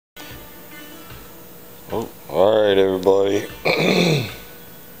Oh, alright everybody.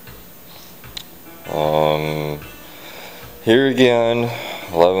 Here again,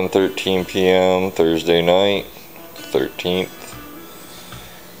 11:13 p.m. Thursday night, 13th.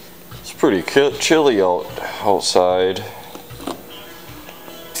 It's pretty chilly outside.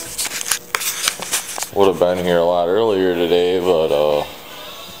 Would have been here a lot earlier today, but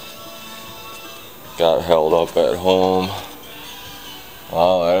got held up at home.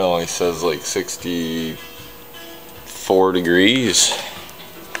 Wow, that only says like 64 degrees.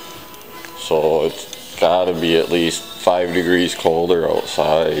 So it's gotta be at least 5 degrees colder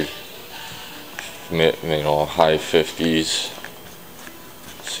outside. You know, high 50s.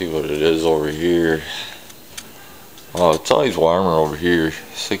 Let's see what it is over here. Oh, it's always warmer over here.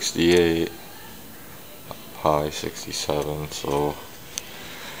 68. High 67, so.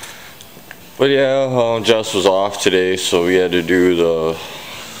 But yeah, Jess was off today, so we had to do the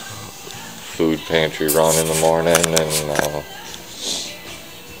food pantry run in the morning, and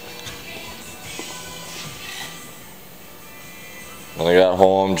when I got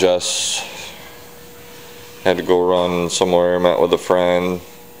home, Jess had to go run somewhere, met with a friend.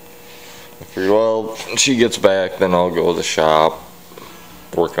 I figured, well, when she gets back, then I'll go to the shop,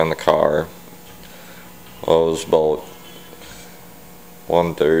 work on the car. Well, it was about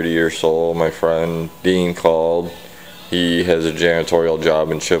 1:30 or so. My friend Dean called. He has a janitorial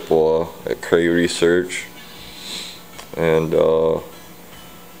job in Chippewa at Cray Research, and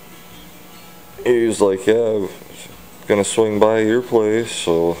he was like, yeah, I'm gonna swing by your place.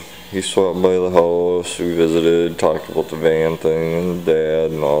 So he swung by the house, we visited, talked about the van thing and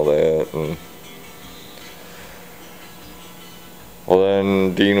Dad and all that, and well,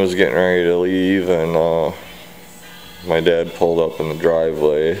 then Dean was getting ready to leave, and my dad pulled up in the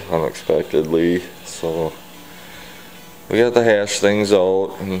driveway unexpectedly, so we got to hash things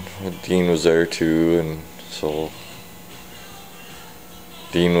out, and Dean was there too, and so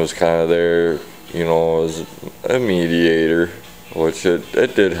Dean was kind of there, you know, as a mediator, which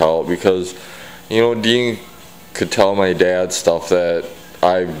it did help, because, you know, Dean could tell my dad stuff that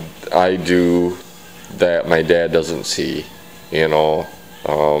I do that my dad doesn't see, you know.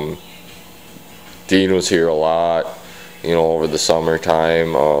 Dean was here a lot, you know, over the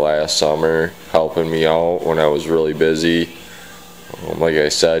summertime, last summer, helping me out when I was really busy. Like I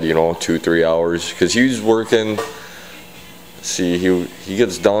said, you know, 2-3 hours, because he was working. See, he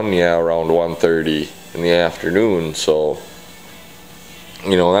gets done, yeah, around 1:30 in the afternoon, so,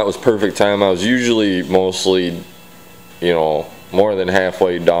 you know, that was perfect time. I was usually mostly, you know, more than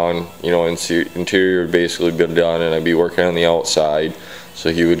halfway done. You know, interior would basically be done, and I'd be working on the outside. So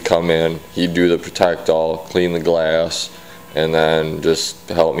he would come in, he'd do the protect all, clean the glass, and then just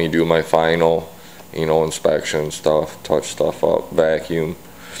help me do my final, you know, inspection stuff, touch stuff up, vacuum,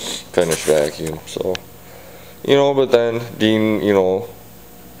 finish vacuum. So, you know, but then Dean, you know,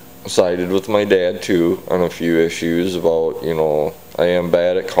 sided with my dad too on a few issues about, you know, I am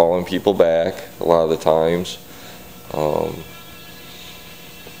bad at calling people back a lot of the times.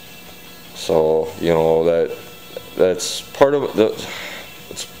 So, you know, that's part of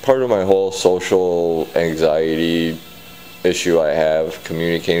it's part of my whole social anxiety issue I have,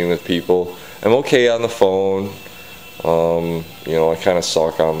 communicating with people. I'm okay on the phone. You know, I kind of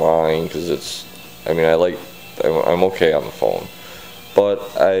suck online because it's, I mean, I'm okay on the phone. But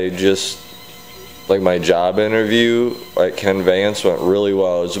I just, like, my job interview at Ken Vance went really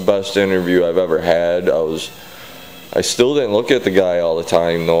well. It was the best interview I've ever had. I still didn't look at the guy all the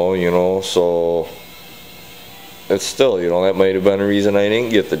time though, you know, so it's still, you know, that might have been a reason I didn't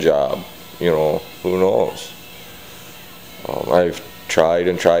get the job, you know, who knows. I've tried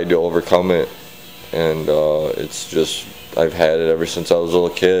and tried to overcome it, and it's just, I've had it ever since I was a little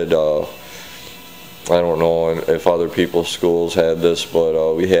kid. I don't know if other people's schools had this,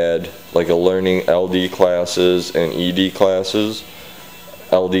 but we had like a learning LD classes and ED classes.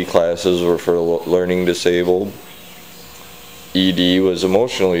 LD classes were for learning disabled. ED was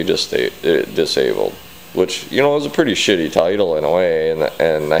emotionally disabled, which, you know, was a pretty shitty title in a way,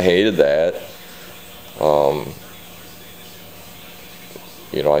 and I hated that.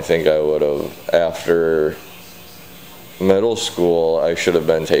 You know, I think I would have, after middle school, I should have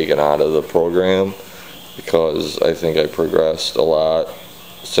been taken out of the program, because I think I progressed a lot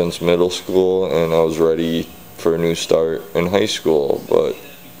since middle school, and I was ready for a new start in high school. But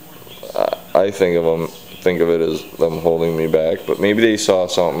I think of it as them holding me back, but maybe they saw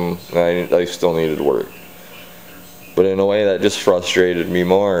something and I still needed work. But in a way that just frustrated me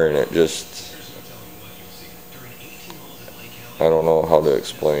more, and it just, I don't know how to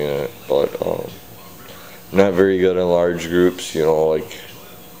explain it, but I'm not very good in large groups, you know, like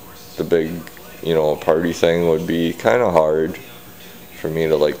the big you know, a party thing would be kind of hard for me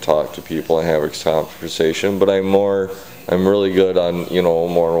to like talk to people and have a conversation. But I'm really good on, you know,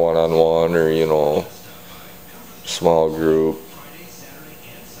 more one-on-one or, you know, small group.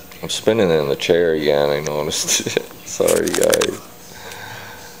 I'm spinning in the chair again, I noticed. Sorry, guys.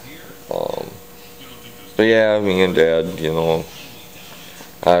 But yeah, me and Dad, you know,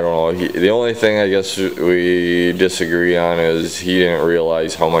 I don't know. The only thing I guess we disagree on is he didn't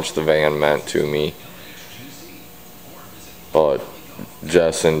realize how much the van meant to me. But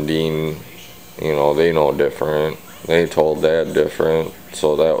Jess and Dean, you know, they know different. They told Dad different,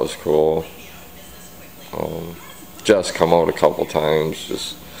 so that was cool. Jess come out a couple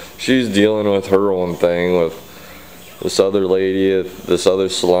times. She's dealing with her own thing with this other lady at this other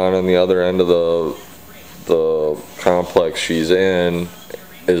salon on the other end of the complex she's in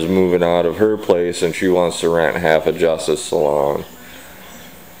is moving out of her place, and she wants to rent half of Jess's salon.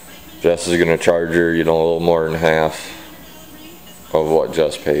 Jess is going to charge her, you know, a little more than half of what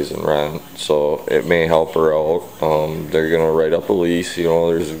Jess pays in rent, so it may help her out. They're going to write up a lease, you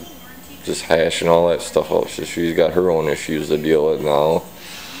know, there's just hashing all that stuff out. So she's got her own issues to deal with now,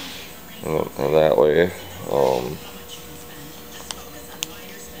 and that way.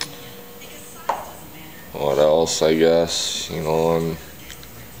 What else, I guess, you know,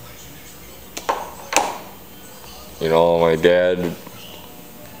 my dad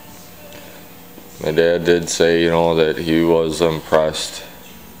did say, you know, that he was impressed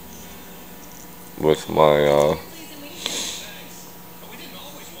with my,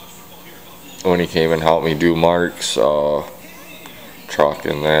 when he came and helped me do Mark's truck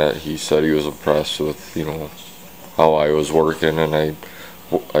and that. He said he was impressed with, you know, how I was working, and I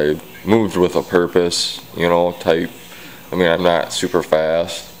moved with a purpose, you know, type. I mean, I'm not super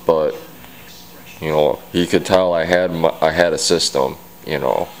fast, but, you know, he could tell I had a system, you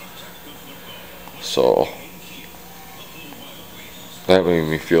know. So that made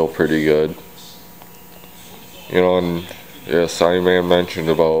me feel pretty good, you know. And yes, I may have mentioned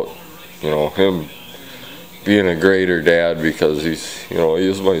about, you know, him being a greater dad because he's, you know, he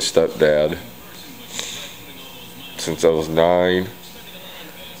is my stepdad since I was 9,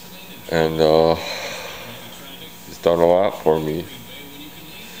 and he's done a lot for me.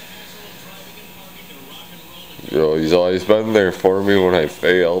 You know, he's always been there for me when I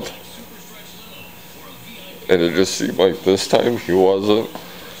failed. And it just seemed like this time he wasn't.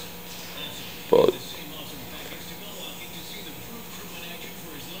 But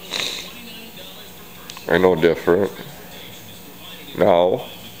I know different now,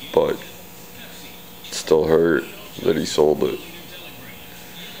 but it still hurt that he sold it.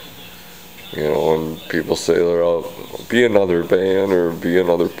 You know, and people say they're out, be another band or be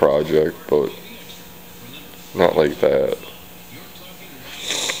another project, but not like that.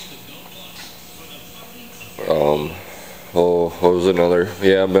 Oh, what was another?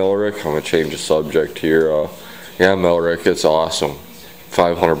 Yeah, Melrick. I'm gonna change the subject here. Yeah, Melrick, it's awesome.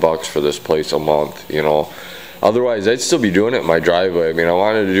 $500 for this place a month, you know. Otherwise, I'd still be doing it in my driveway. I mean, I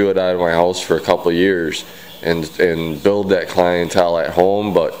wanted to do it out of my house for a couple of years and build that clientele at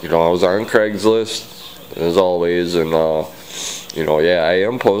home, but, you know, I was on Craigslist, as always, and, you know, yeah, I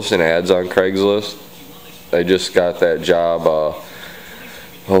am posting ads on Craigslist. I just got that job,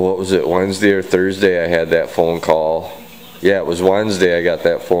 what was it, Wednesday or Thursday I had that phone call. Yeah, it was Wednesday I got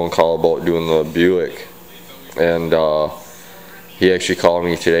that phone call about doing the Buick. And he actually called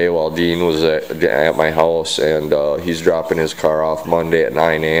me today while Dean was at my house, and he's dropping his car off Monday at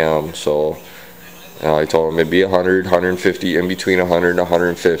 9 a.m. So I told him it'd be 100, 150, in between 100 and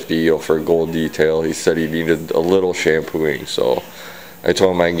 150, you know, for a gold detail. He said he needed a little shampooing, so I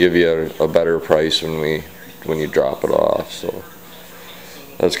told him I can give you a better price when you drop it off. So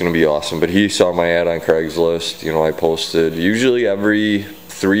that's going to be awesome. But he saw my ad on Craigslist. You know, I posted usually every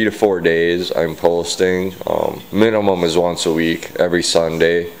 3 to 4 days. I'm posting. Minimum is once a week, every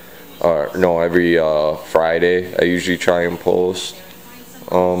Sunday. No, every Friday. I usually try and post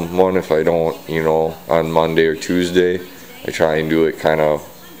one. If I don't, you know, on Monday or Tuesday, I try and do it kind of,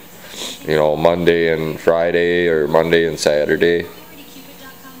 you know, Monday and Friday or Monday and Saturday.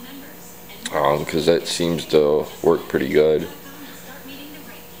 Because that seems to work pretty good.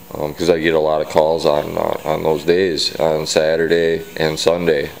 Because I get a lot of calls on those days, on Saturday and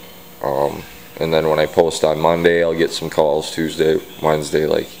Sunday. And then when I post on Monday, I'll get some calls Tuesday, Wednesday,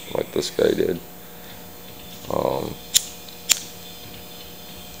 like this guy did.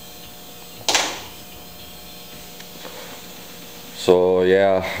 So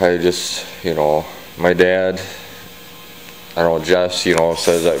yeah, I just, you know, my dad, I don't know, Jess, you know,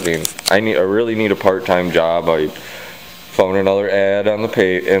 says, I mean, I really need a part-time job. Found another ad on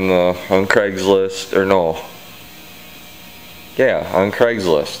on Craigslist, or no, yeah, on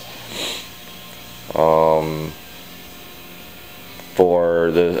Craigslist. For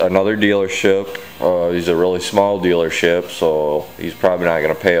another dealership. He's a really small dealership, so he's probably not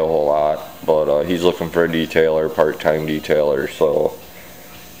going to pay a whole lot, but he's looking for a detailer, part-time detailer, so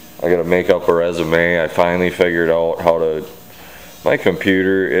I got to make up a resume. I finally figured out how to, my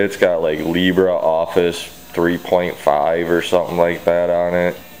computer, it's got like LibreOffice 3.5 or something like that on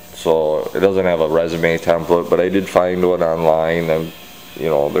it, so it doesn't have a resume template, but I did find one online, and you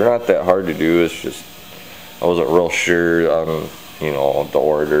know, they're not that hard to do. It's just I wasn't real sure on, you know, the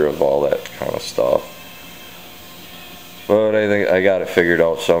order of all that kind of stuff. But I think I got it figured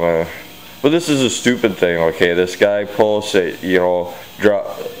out somehow. But this is a stupid thing, okay? This guy posts it, you know,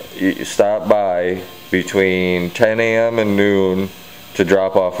 stop by between 10 a.m. and noon to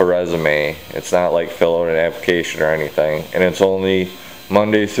drop off a resume. It's not like fill out an application or anything. And it's only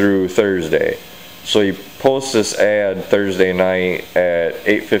Monday through Thursday. So he posts this ad Thursday night at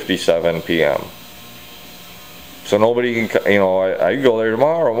 8:57 p.m. So nobody can, you know, I go there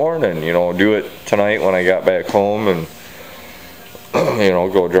tomorrow morning, you know, do it tonight when I got back home and, you know,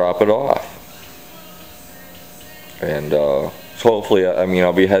 go drop it off. And so hopefully, I mean,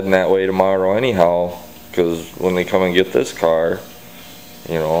 I'll be heading that way tomorrow anyhow, because when they come and get this car,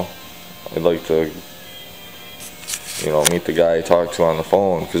 you know, I'd like to, you know, meet the guy I talked to on the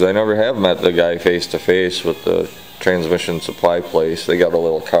phone, because I never have met the guy face to face with the transmission supply place. They got a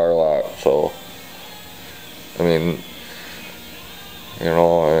little car lot, so I mean, you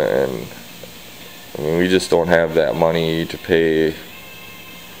know, and I mean, we just don't have that money to pay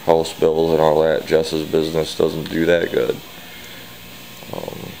house bills and all that. Jess's business doesn't do that good.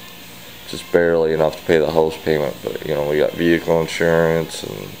 Just barely enough to pay the house payment, but you know, we got vehicle insurance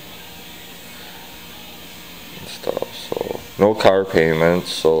and stuff, so no car payments,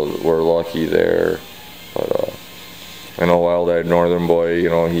 so we're lucky there. But I know Wild-Eyed Northern Boy, you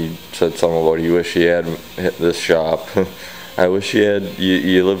know, he said something about he wish he had hit this shop. I wish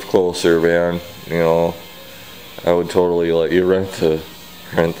you lived closer, man. You know, I would totally let you rent the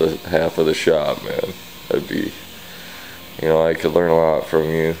half of the shop, man. That'd be, you know, I could learn a lot from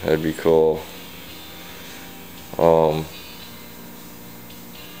you. That'd be cool.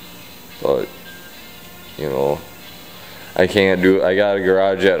 But you know, I can't do it. I got a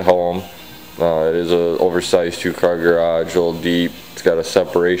garage at home. It is a oversized 2-car garage, a little deep. It's got a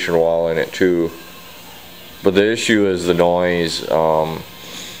separation wall in it too. But the issue is the noise. You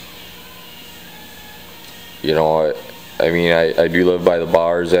know, I mean, I do live by the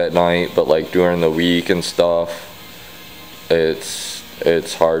bars at night, but like during the week and stuff,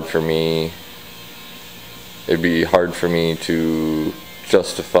 it's hard for me. It'd be hard for me to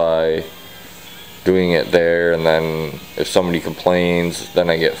justify doing it there, and then if somebody complains, then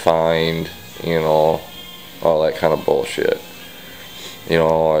I get fined, you know, all that kind of bullshit. You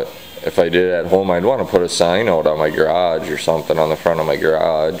know, if I did it at home, I'd want to put a sign out on my garage or something on the front of my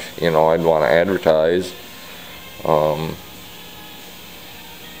garage. You know, I'd want to advertise. You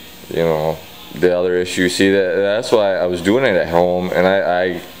know, the other issue, see, that's why I was doing it at home, and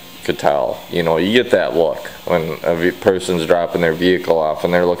I could tell, you know, you get that look when a person's dropping their vehicle off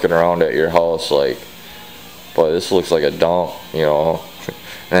and they're looking around at your house like, boy, this looks like a dump, you know.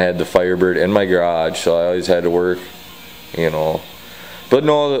 And I had the Firebird in my garage, so I always had to work, you know. But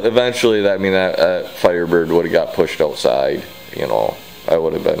no, eventually, that Firebird would have got pushed outside, you know. I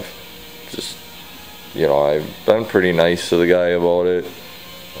would have been just, you know, I've been pretty nice to the guy about it.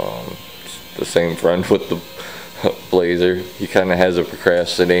 The same friend with the Blazer, he kind of has a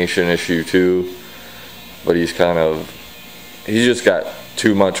procrastination issue too, but he's just got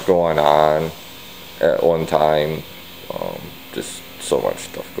too much going on at one time. Just so much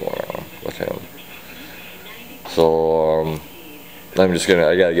stuff going on with him. So I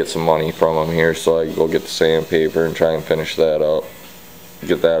gotta get some money from him here, so I can go get the sandpaper and try and finish that up,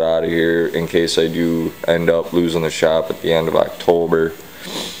 get that out of here in case I do end up losing the shop at the end of October.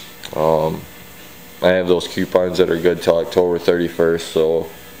 I have those coupons that are good till October 31st, so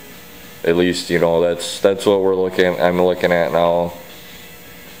at least, you know, that's what I'm looking at now.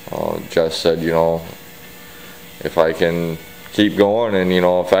 Jess said, you know, if I can keep going, and you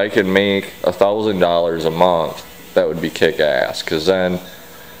know, if I can make $1,000 a month, that would be kick-ass, because then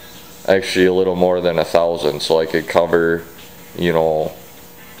actually a little more than 1,000, so I could cover, you know,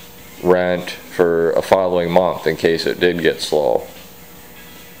 rent for a following month in case it did get slow,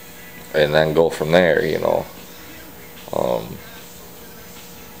 and then go from there, you know.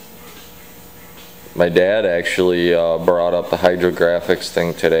 My dad actually brought up the hydrographics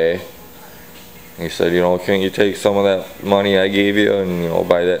thing today. He said, you know, can't you take some of that money I gave you and, you know,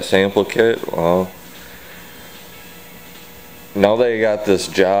 buy that sample kit? Well, now that I got this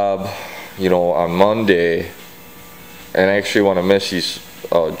job, you know, on Monday, and actually one of Missy's,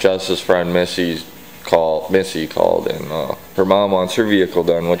 Jess's friend Missy called, and her mom wants her vehicle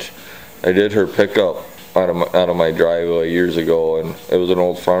done, which I did her pickup out of my driveway years ago, and it was an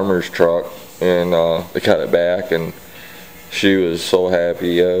old farmer's truck, and they got it back, and she was so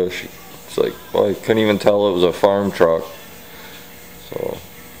happy. She's like, well, I couldn't even tell it was a farm truck. So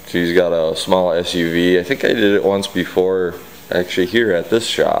she's got a small SUV. I think I did it once before, actually here at this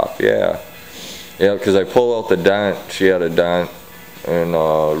shop. Yeah, because I pulled out the dent. She had a dent in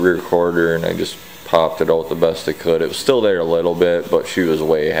rear quarter, and I just popped it out the best I could. It was still there a little bit, but she was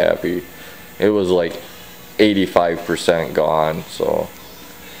way happy. It was like 85% gone. So,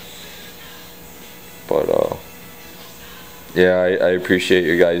 but yeah, I appreciate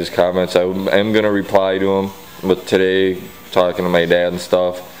your guys' comments. I am gonna reply to them with today, talking to my dad and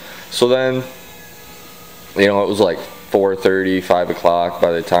stuff. So then, you know, it was like 4:30, 5 o'clock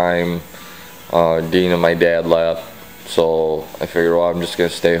by the time Dean and my dad left. So I figured, well, I'm just gonna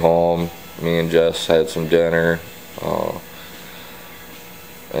stay home. Me and Jess had some dinner,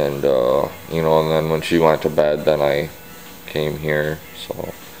 and you know, and then when she went to bed, then I came here.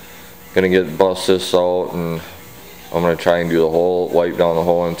 So gonna bust this out, and I'm gonna try and do wipe down the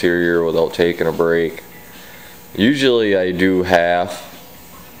whole interior without taking a break. Usually I do half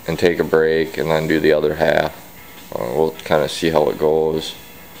and take a break and then do the other half. We'll kind of see how it goes.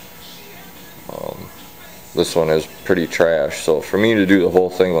 This one is pretty trash, so for me to do the whole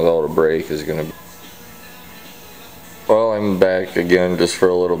thing without a break is gonna be... Well, I'm back again just for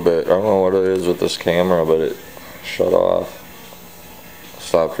a little bit. I don't know what it is with this camera, but it shut off.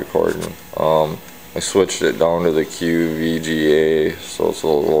 Stopped recording. I switched it down to the QVGA, so it's a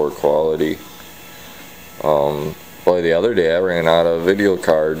little lower quality. Boy, the other day I ran out of video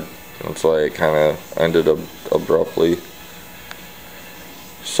card. That's why it kind of ended abruptly.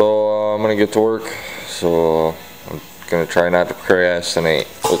 So I'm gonna get to work. So I'm gonna try not to procrastinate.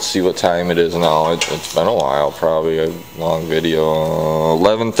 Let's see what time it is now. It's been a while, probably a long video.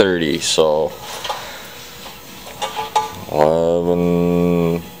 11:30. So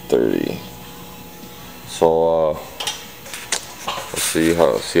 11:30. So let's see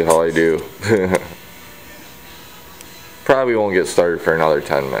how I do. Probably won't get started for another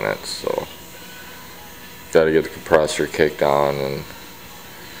 10 minutes. So got to get the compressor kicked on, and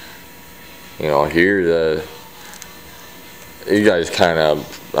you know, here you guys kind of,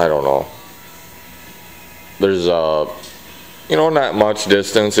 I don't know. There's you know, not much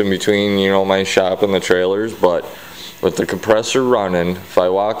distance in between, you know, my shop and the trailers, but with the compressor running, if I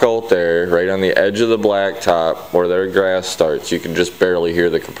walk out there right on the edge of the blacktop where their grass starts, you can just barely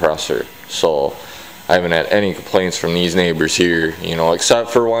hear the compressor. So I haven't had any complaints from these neighbors here, you know,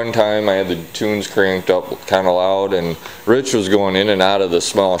 except for one time I had the tunes cranked up kind of loud, and Rich was going in and out of the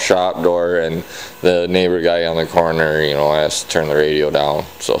small shop door, and the neighbor guy on the corner, you know, asked to turn the radio down.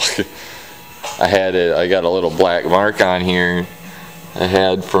 So I got a little black mark on here I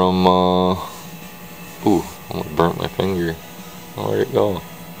had from ooh, I almost burnt my finger. Oh, where'd it go?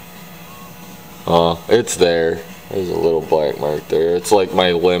 It's there. There's a little black mark there. It's like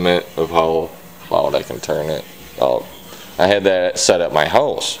my limit of how loud I can turn it. I had that set at my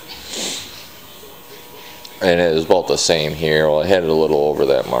house, and it was about the same here. Well, I had it a little over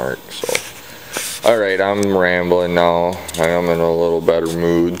that mark. So, all right, I'm rambling now. I am in a little better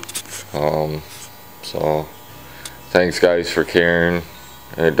mood. So, thanks guys for caring.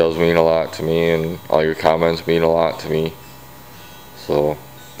 It does mean a lot to me, and all your comments mean a lot to me. So,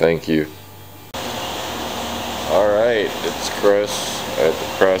 thank you. Alright, it's Chris at the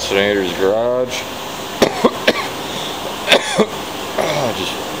Procrastinator's Garage. I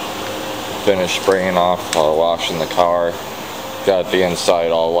just finished spraying off, washing the car. Got the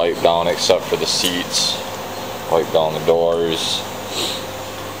inside all wiped down except for the seats. Wiped down the doors.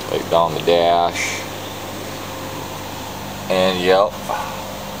 Wiped down the dash. And yep,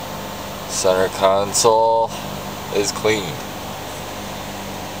 center console is clean.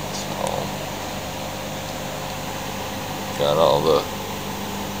 So, got all the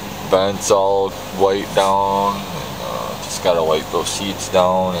vents all wiped down, and just gotta wipe those seats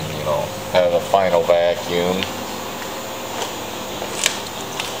down, and you know, have a final vacuum.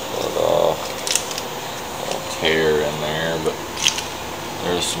 But tear in there, but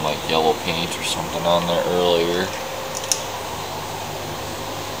there's some like yellow paint or something on there earlier.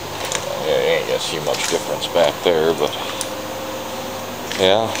 Yeah, you ain't gonna see much difference back there, but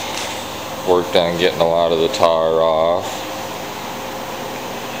yeah, worked on getting a lot of the tar off.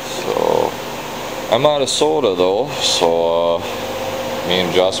 So I'm out of soda though, so me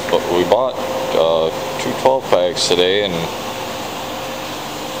and Jess, but we bought 2 12-packs today, and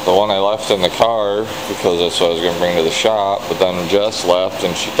the one I left in the car because that's what I was going to bring to the shop, but then Jess left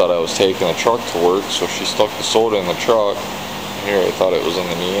and she thought I was taking the truck to work, so she stuck the soda in the truck. Here, I thought it was in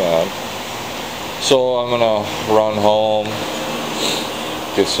the Neon. So I'm going to run home,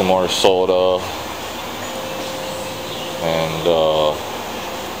 get some more soda, and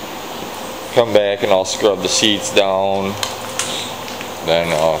come back and I'll scrub the seats down, then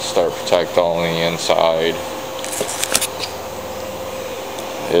start protect on the inside.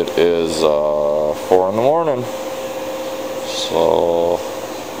 It is 4 in the morning, so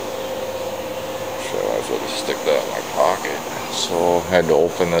I might as well just stick that in my pocket. So I had to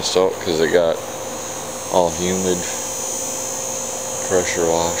open this up because it got all humid, pressure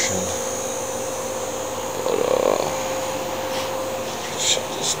washing. But let's shut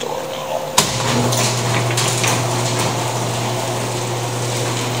this door now.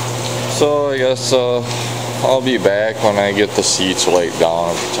 So I guess I'll be back when I get the seats laid down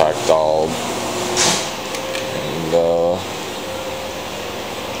and protect all. And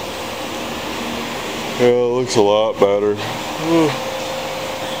yeah, it looks a lot better.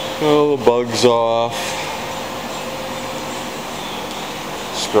 All the bugs off.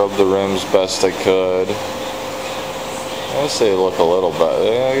 Scrub the rims best I could. I guess they look a little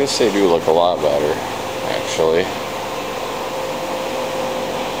better. I guess they do look a lot better, actually.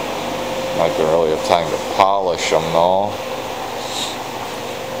 Not gonna really have time to polish them though,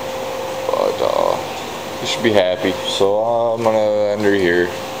 but you should be happy. So I'm gonna end her here,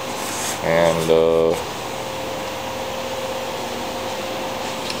 and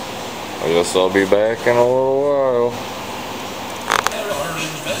I guess I'll be back in a little while.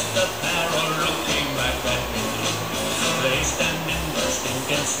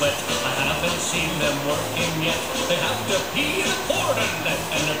 Sweat. I haven't seen them working yet. They have to pee in a quarter neck,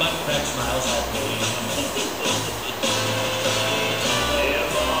 and their butt crack smiles at me.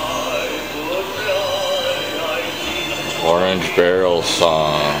 Orange Barrel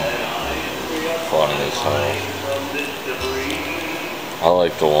song. Funny as hell. I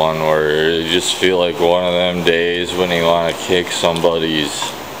like the one where you just feel like one of them days when you want to kick somebody's.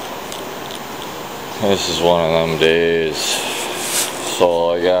 This is one of them days.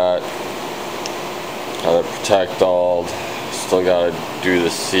 So I got it protect all. Still got to do the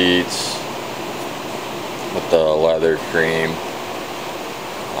seats with the leather cream.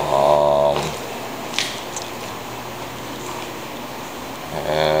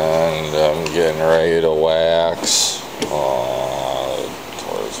 And I'm getting ready to wax.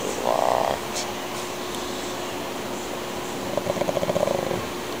 Doors are locked.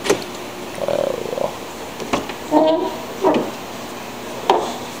 There we go.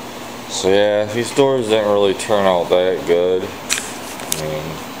 So yeah, these doors didn't really turn out that good. I mean,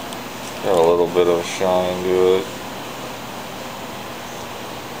 got a little bit of a shine to it.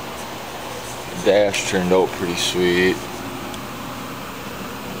 The dash turned out pretty sweet.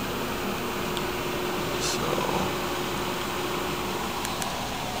 So,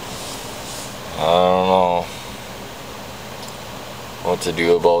 I don't know what to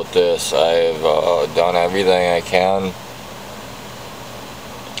do about this. I've done everything I can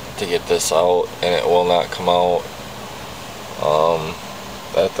to get this out, and it will not come out.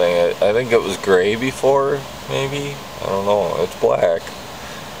 That thing, I think it was gray before, maybe, I don't know, it's black.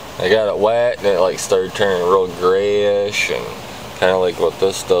 I got it wet and it like started turning real grayish, and kind of like what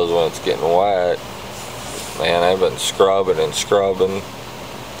this does when it's getting wet. Man, I've been scrubbing and scrubbing,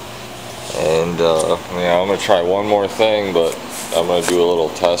 and yeah, I'm gonna try one more thing, but I'm gonna do a little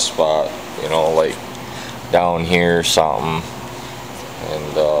test spot, you know, like down here or something,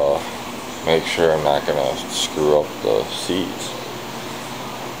 and make sure I'm not gonna screw up the seats.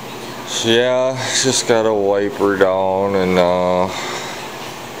 So yeah, just gotta wipe her down and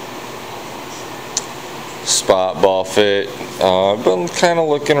spot buff it. I've been kind of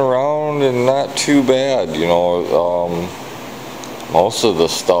looking around and not too bad, you know. Most of the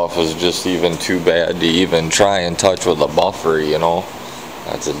stuff is just even too bad to even try and touch with a buffer, you know.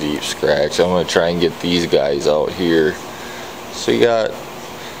 That's a deep scratch. I'm gonna try and get these guys out here. So you got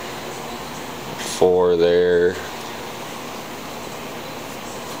 4 there.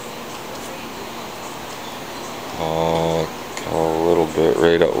 Got a little bit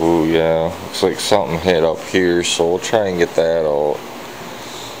right up. Ooh, yeah. Looks like something hit up here, so we'll try and get that out.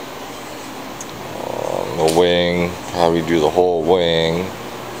 The wing, probably do the whole wing.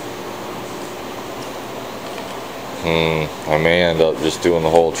 I may end up just doing the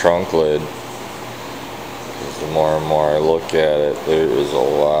whole trunk lid, because the more and more I look at it, there is a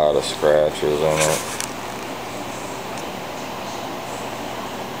lot of scratches in it.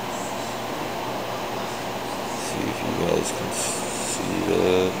 See if you guys can see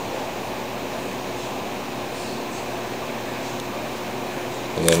that.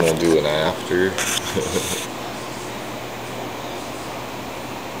 And then we'll do an after.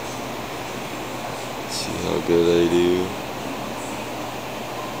 See how good I do.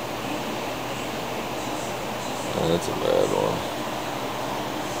 That's a bad one.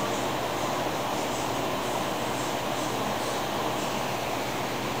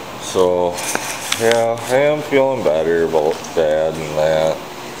 So, yeah, I am feeling better about Dad and that.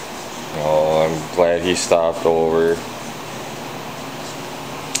 You know, I'm glad he stopped over.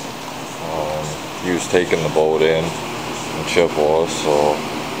 He was taking the boat in Chippewa, so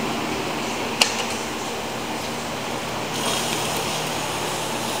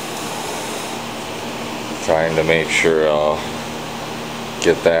trying to make sure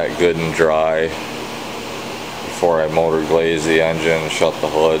get that good and dry before I motor glaze the engine and shut the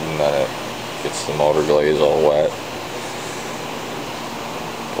hood, and then it gets the motor glaze all wet.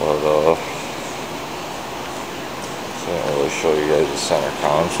 But can't really show you guys the center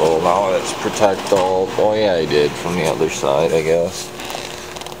console now. It's protect all. Oh yeah, I did from the other side, I guess.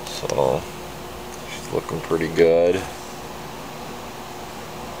 So she's looking pretty good.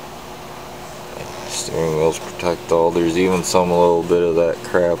 Steering wheel's protect all. There's even a little bit of that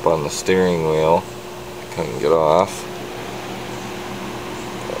crap on the steering wheel. Couldn't get off.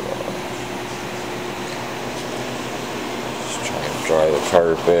 Just trying to dry the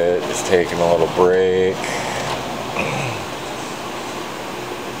carpet. Just taking a little break.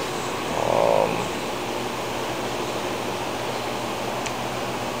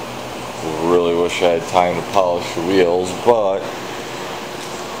 Really wish I had time to polish the wheels, but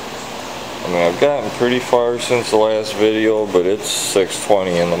I mean, I've gotten pretty far since the last video, but it's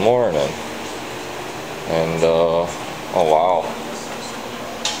 6:20 in the morning, and oh wow,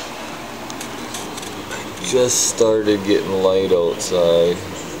 just started getting light outside.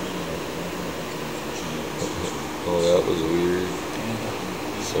 Oh, that was weird.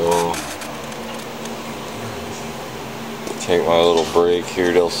 So take my little break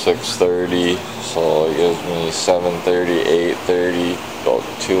here till 6:30, so it gives me 7:30, 8:30, about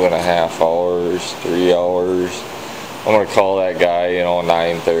 2.5 hours, 3 hours. I'm gonna call that guy, you know,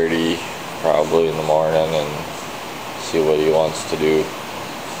 9:30 probably in the morning and see what he wants to do,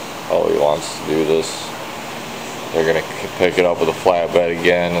 how he wants to do this. They're gonna pick it up with a flatbed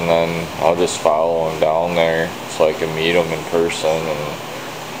again, and then I'll just follow him down there so I can meet him in person and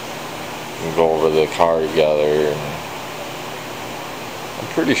go over the car together. And I'm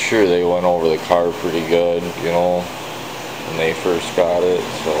pretty sure they went over the car pretty good, you know, when they first got it,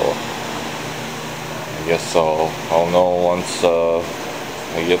 so I guess I'll know once I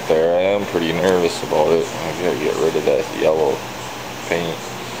get there. I am pretty nervous about it. I gotta get rid of that yellow paint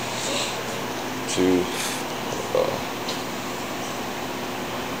too.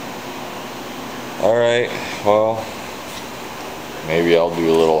 Alright, well, maybe I'll do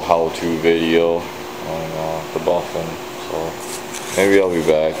a little how-to video on the buffing, so maybe I'll be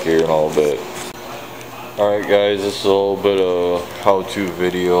back here in a little bit. Alright guys, this is a little bit of how-to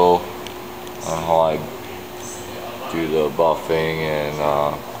video on how I do the buffing and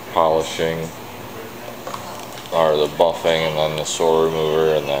polishing, or the buffing and then the soil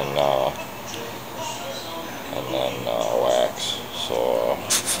remover and then wax. So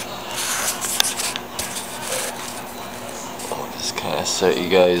I'll just kind of set you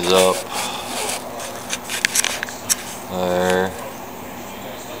guys up there.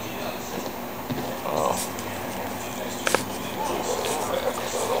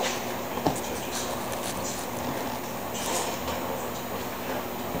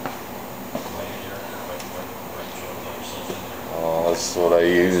 This is what I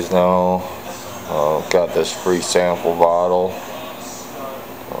use now. Got this free sample bottle.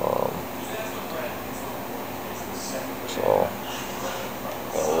 So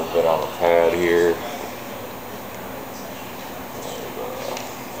got a little bit on the pad here.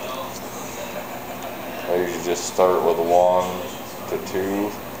 I usually just start with 1 to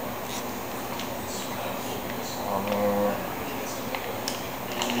 2 on there.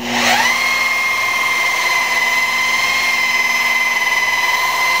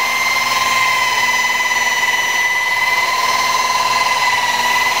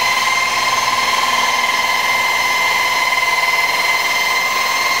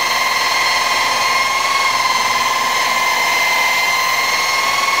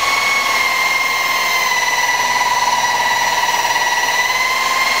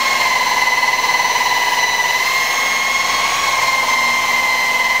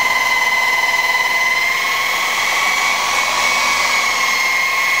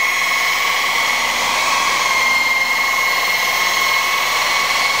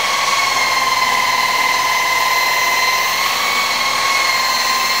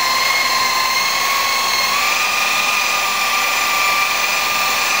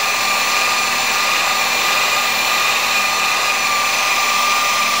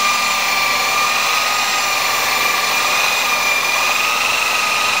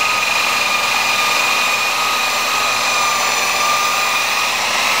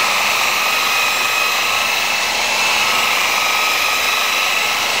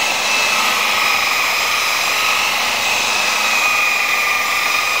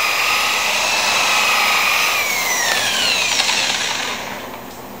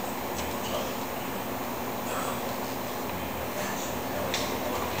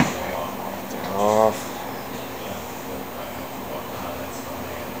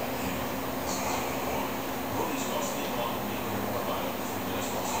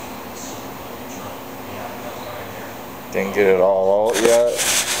 Didn't get it all out yet.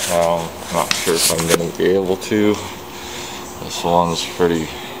 Not sure if I'm gonna be able to. This one's pretty.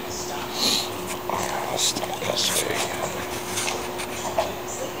 Let's start this way again.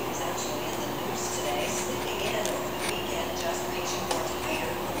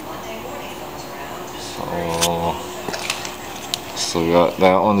 So got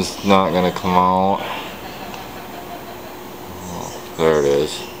that one's not gonna come out. Oh, there it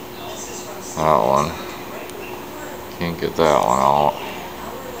is. That one. Can't get that one out.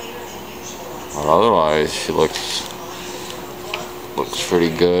 But otherwise, she looks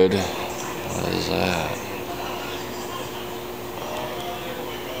pretty good. What is that?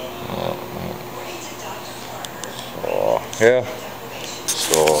 So yeah.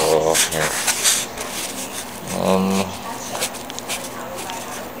 So here.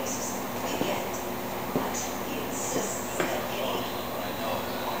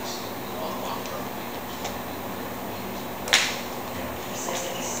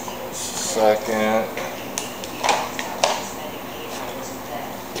 Second.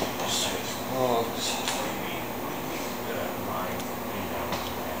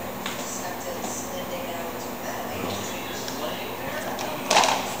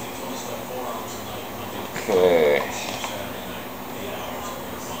 Okay.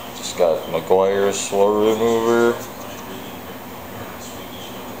 Just got McGuire's swirl remover.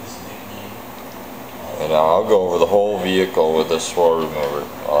 And I'll go over the whole vehicle with this swirl remover.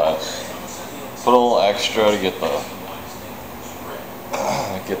 Well, that's put a little extra to get the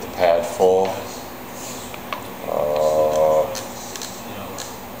pad full.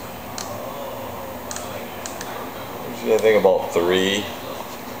 Usually I think about 3.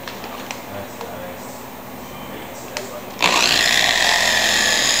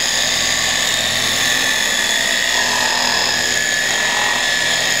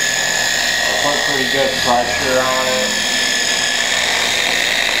 I put pretty good pressure on it.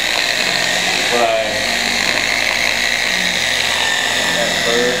 But at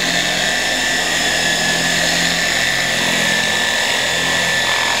first.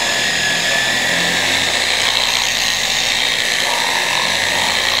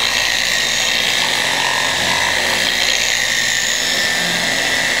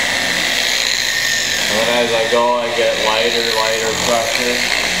 And then as I go, I get lighter pressure.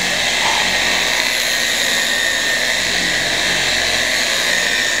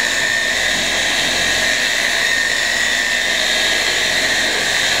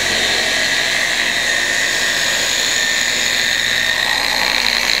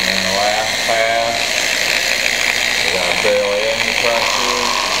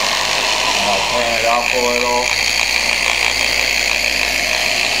 Turn it up a little.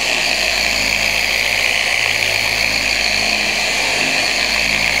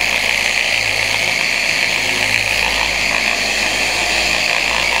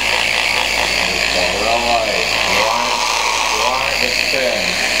 Real light. You want it to spin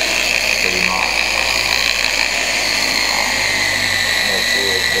pretty much. Let's see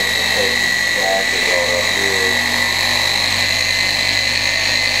if this will take the bracket out up here.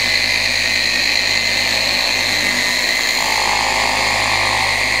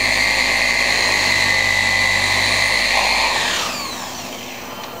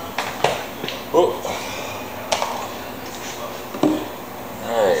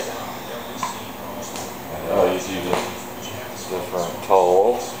 Alright. I'll use a different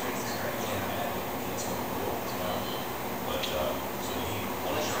tool.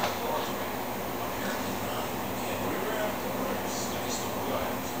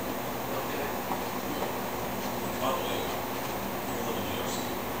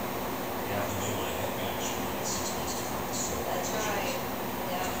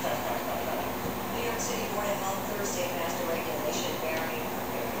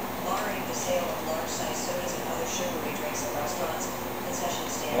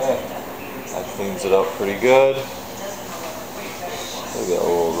 That cleans it up pretty good. Still got a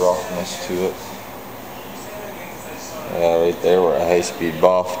little roughness to it. Yeah, right there where high speed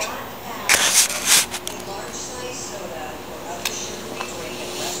buffed.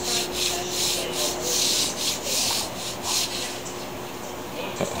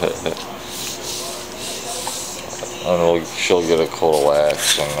 And she'll get a coat of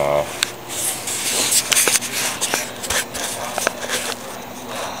wax and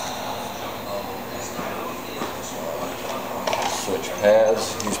switch pads.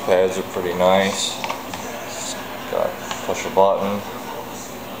 These pads are pretty nice. Got push a button.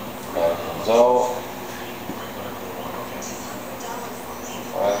 Pad comes out.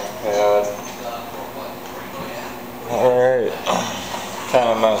 Wax pad. Alright. Kind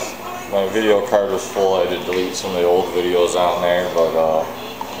of my video card was full. I had to delete some of the old videos on there, but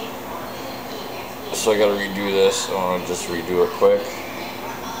so I gotta redo this. I want to just redo it quick.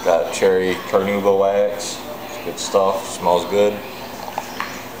 Got cherry carnauba wax. It's good stuff. Smells good.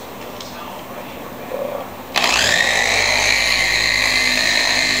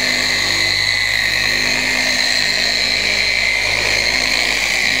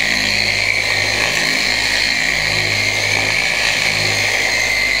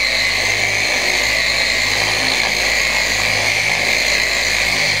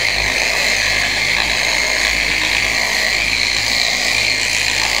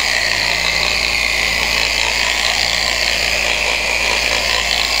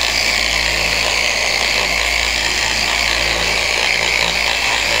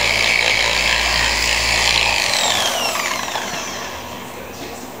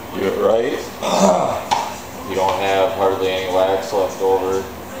 Do it right. You don't have hardly any wax left over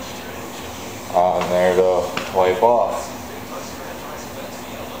on there to wipe off.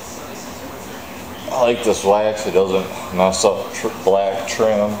 I like this wax. It doesn't mess up black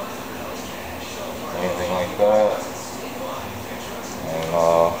trim, anything like that.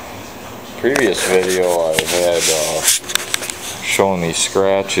 And previous video I had shown these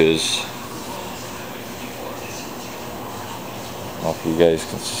scratches. I don't know if you guys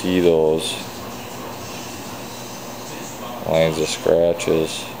can see those lines of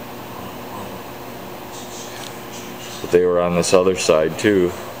scratches, but they were on this other side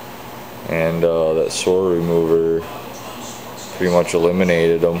too, and that sore remover pretty much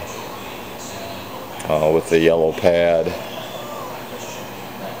eliminated them with the yellow pad.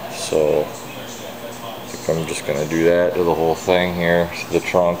 So I think I'm just going to do that to the whole thing here. So the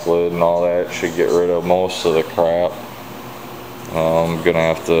trunk lid and all that should get rid of most of the crap. I'm gonna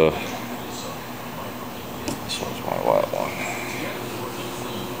have to. This one's my wet one.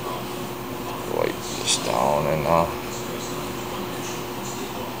 Wipe this down, and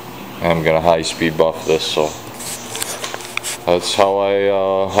I'm gonna high-speed buff this. So that's how I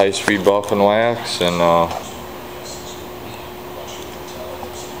high-speed buff and wax, and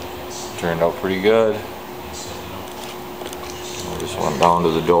turned out pretty good. I just went down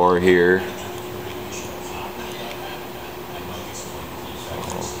to the door here.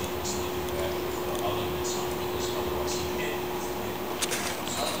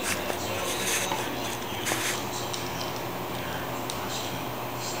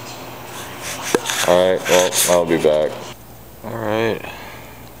 Alright, well, I'll be back. Alright,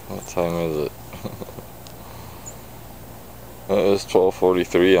 what time is it? It is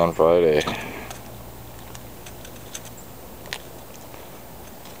 12:43 on Friday.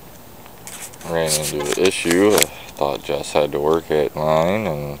 Ran into an issue. I thought Jess had to work at 9,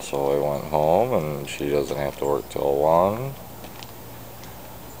 and so I went home, and she doesn't have to work till 1.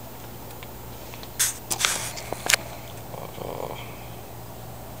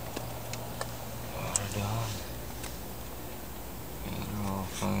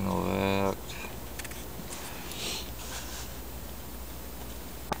 Final act.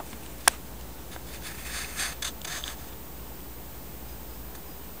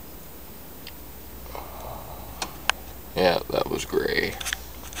 Yeah, that was gray.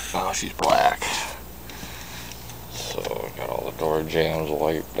 Now she's black. So I got all the door jambs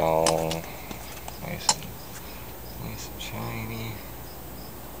wiped down. Nice and shiny.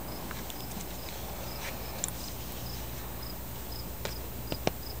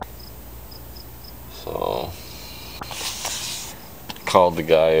 So, called the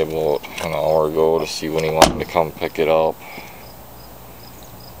guy about an hour ago to see when he wanted to come pick it up,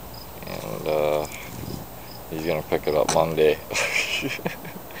 and he's gonna pick it up Monday.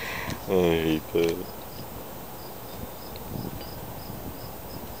 I hate that.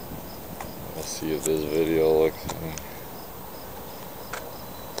 Let's see if this video looks.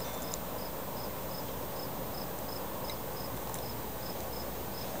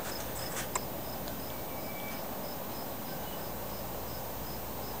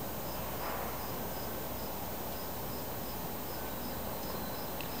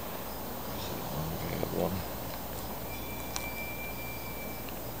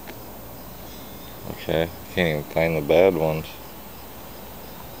 Okay, can't even find the bad ones.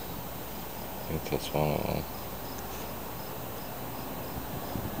 I think that's one of them.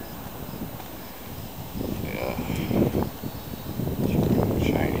 Yeah.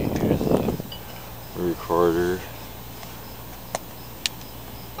 Shiny. Here's the recorder.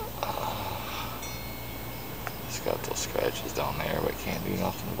 It's got those scratches down there, but can't do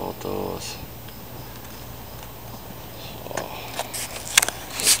nothing about those.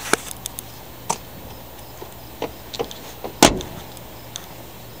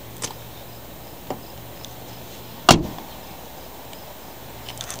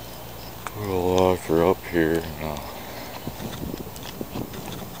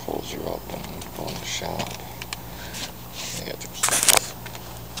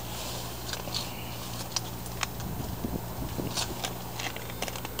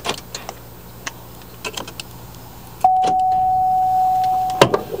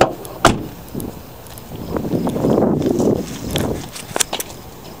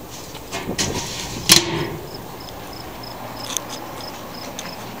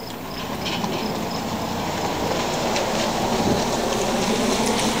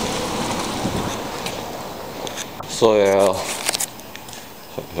 So yeah,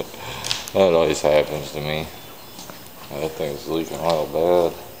 that always happens to me. That thing's leaking real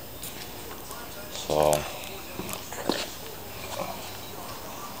bad. So,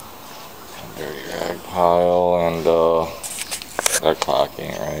 dirty rag pile, and that clock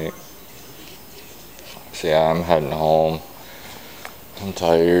ain't right. So yeah, I'm heading home. I'm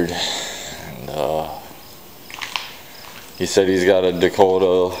tired, and he said he's got a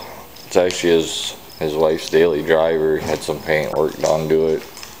Dakota. It's actually his wife's daily driver. Had some paint work done to it.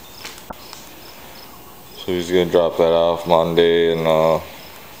 So he's gonna drop that off Monday, and I'll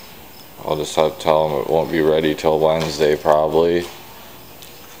just have to tell him it won't be ready till Wednesday probably.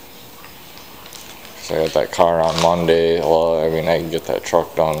 So I got that car on Monday. Well, I mean, I can get that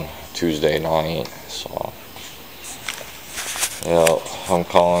truck done Tuesday night. So yeah, I'm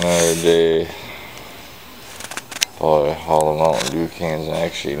calling it a day. Boy, all the Mountain Dew cans, I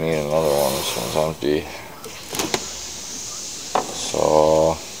actually need another one. This one's empty.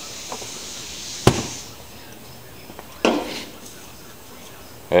 So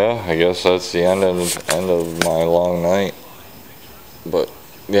yeah, I guess that's the end of my long night. But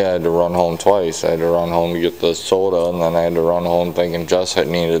yeah, I had to run home twice. I had to run home to get the soda, and then I had to run home thinking Jess had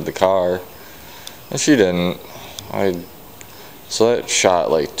needed the car, and she didn't. So that shot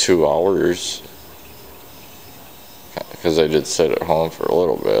like 2 hours, because I did sit at home for a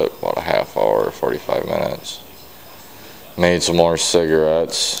little bit, about a half hour, 45 minutes. Made some more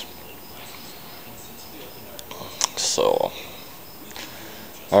cigarettes. So,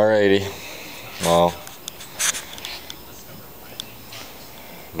 alrighty. Well,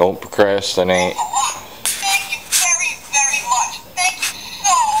 don't procrastinate. Thank you very, very much. Thank you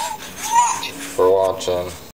so much For watching.